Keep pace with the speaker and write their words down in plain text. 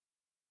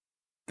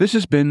This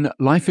has been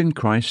Life in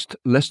Christ,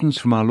 Lessons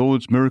from Our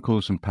Lord's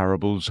Miracles and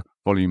Parables,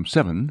 Volume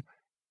 7,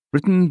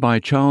 written by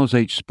Charles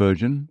H.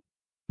 Spurgeon,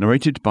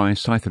 narrated by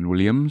Scythen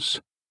Williams,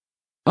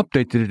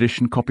 updated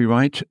edition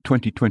copyright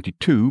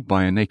 2022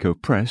 by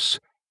Anako Press,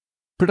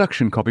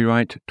 production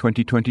copyright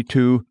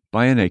 2022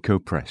 by Anako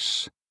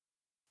Press.